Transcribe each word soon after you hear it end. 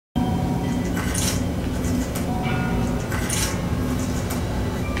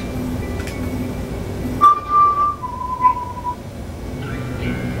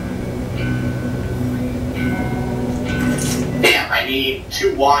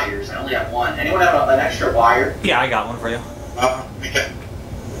2 wires. I only have 1. Anyone have an extra wire? Yeah, I got one for you. Okay.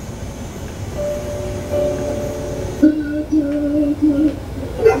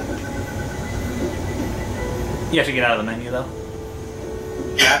 You have to get out of the menu, though.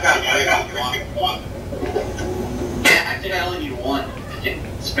 Yeah, I got one. Yeah, I think I only need 1. I can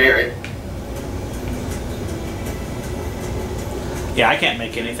spare it. Yeah, I can't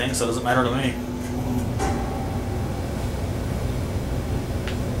make anything, so it doesn't matter to me.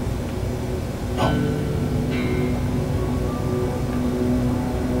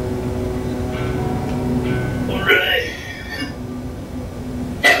 Alright.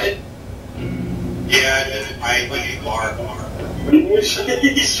 Damn it. Yeah, I like a bar. He's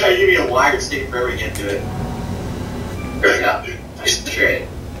trying to give me a wire to take forever to get to it. There we go. Just straight.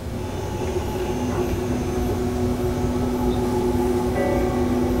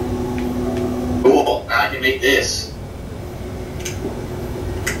 Cool. Now I can make this.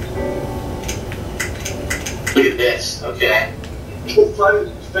 Look at this. Okay.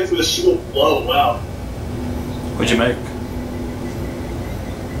 Effect with a single blow. Wow. What'd you make?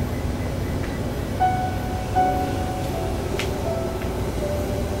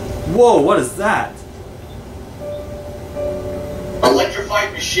 Whoa, what is that?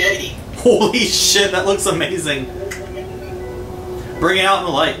 Electrified machete. Holy shit, that looks amazing. Bring it out in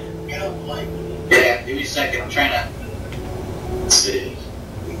the light. Yeah, give me a second. I'm trying to. Let's see.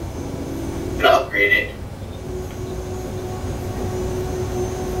 Gonna upgrade it.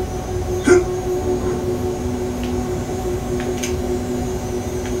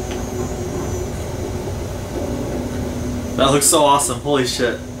 That looks so awesome. Holy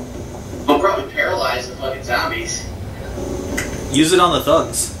shit. I'll probably paralyze the fucking zombies. Use it on the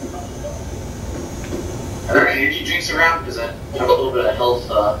thugs. Are there energy drinks around? Because I have a little bit of health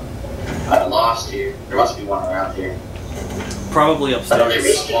lost here. There must be one around here. Probably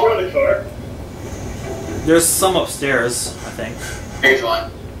upstairs. The car. There's some upstairs, I think. Here's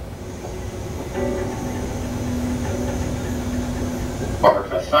one. Or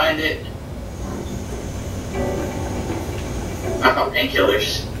if I find it. I found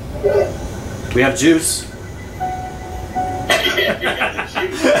painkillers. We have juice. Yeah, we got the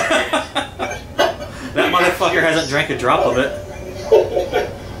juice. That motherfucker hasn't drank a drop of it.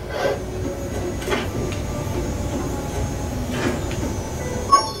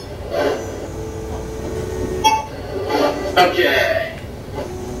 Okay.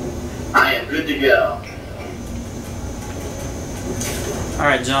 I am good to go.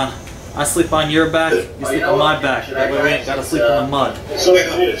 Alright, John. I sleep on your back, you sleep on my back. That way we ain't gotta sleep in the mud. So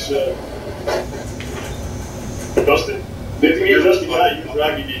it's Justin. If you're Justin, you can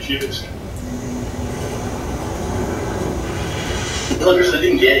drag me the achievements. Look, I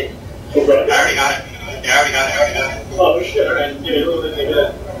didn't get it. I already got it. Yeah, I already got it. Oh, no shit. Alright, yeah, a little bit of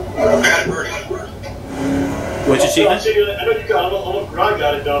that. I got it first. Which achievement? I know you got it. I don't know if Grog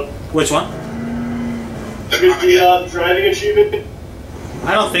got it done. Which one? The driving achievement.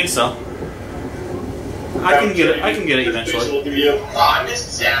 I don't think so. I can get it. I can get it eventually. Oh, I missed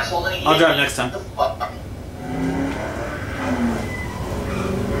this asshole. I'll drive next time.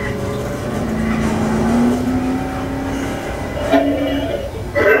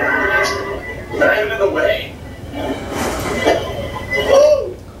 Not even in the way.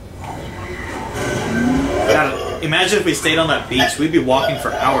 God, imagine if we stayed on that beach. We'd be walking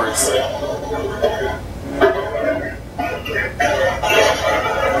for hours.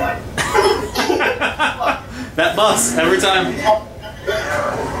 That bus, every time.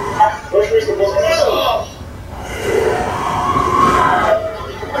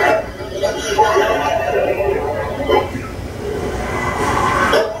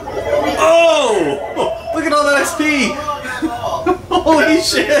 Oh! Look at all that XP! Holy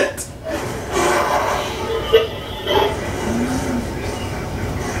shit!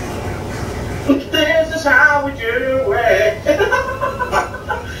 This is how we do it.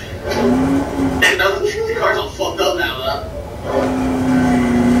 And now the car's all fucked up now, huh?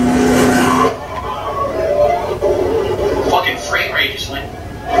 Fucking frame rate just went.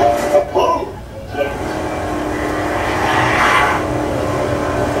 Whoa!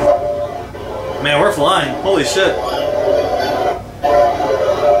 Man, we're flying. Holy shit.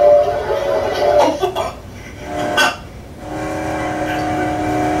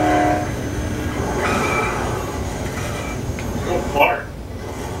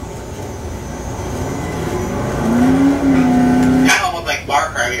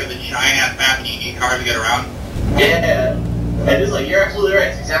 Hard to get around. Yeah, it is like, you're absolutely right.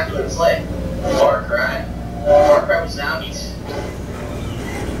 It's exactly what it's like. Far Cry. Far Cry with zombies.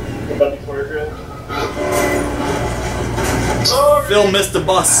 What about the Far Cry? Sorry. Phil missed the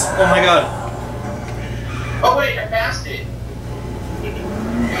bus. Oh my god. Oh wait, I passed it.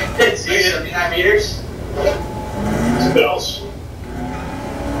 Did see 79 meters? Something else.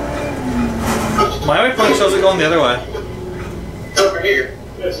 My waypoint shows it going the other way. It's over here.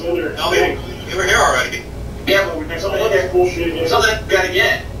 Yeah, it's another No, thing. we were here already. Yeah, but there's something in there. Bullshit again. Something I gotta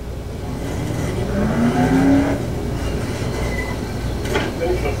get.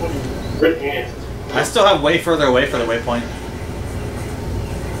 Red hand. I still have way further away for the waypoint.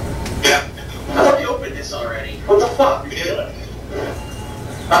 Yeah. I thought we opened this already. What the fuck? We did.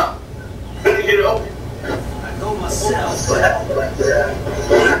 Huh. When did you get it open? I go myself.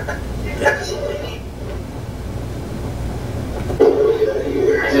 Is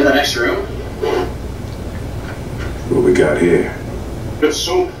it in the next room? What we got here? It's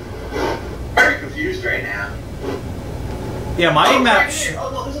so. Very confused right now. Yeah, my Oh, map. right here. Oh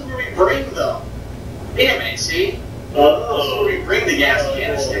no, this is where we bring them. Wait a minute, see? This is Oh. where we bring the gas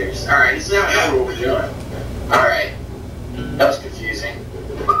canisters. Alright, this is now I know what we're doing. Alright. That was confusing.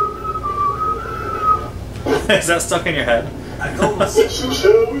 Is that stuck in your head? This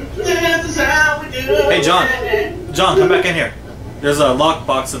is how we do it. Hey, John. John, come back in here. There's a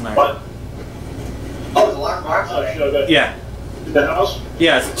lockbox in there. What? Oh, there's a lockbox? Oh, shit, I bet. Yeah. In the house?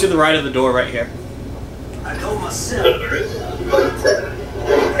 Yeah, it's to the right of the door right here. There is.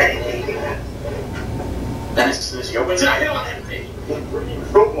 Dennis, you open it? I don't want anything.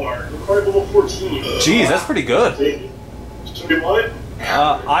 Crowbar. Required level 14. Jeez, that's pretty good. Take it. Somebody want it?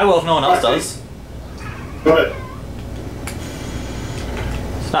 I will if no one else does. Go ahead.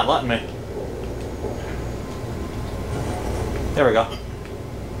 It's not letting me. There we go.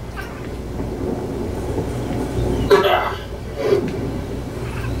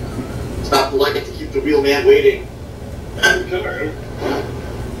 It's not polite to keep the wheelman waiting.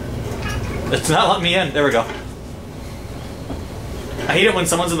 It's not letting me in. There we go. I hate it when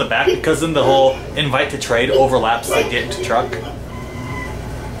someone's in the back because then the whole invite to trade overlaps the get into truck.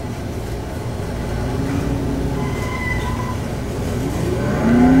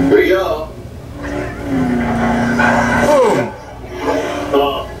 Here we go. Boom!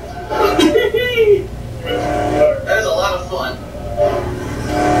 That is a lot of fun.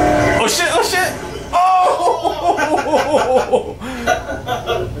 Oh shit! Oh shit! Oh!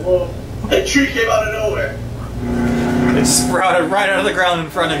 That tree came out of nowhere. It sprouted right out of the ground in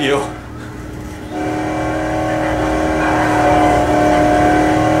front of you.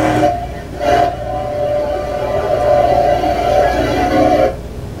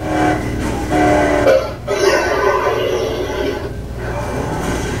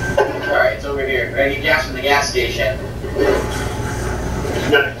 Alright, it's over here. Ready to gas from the gas station.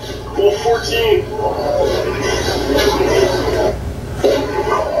 Nice. Level 14.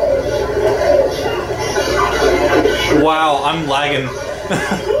 Wow, I'm lagging.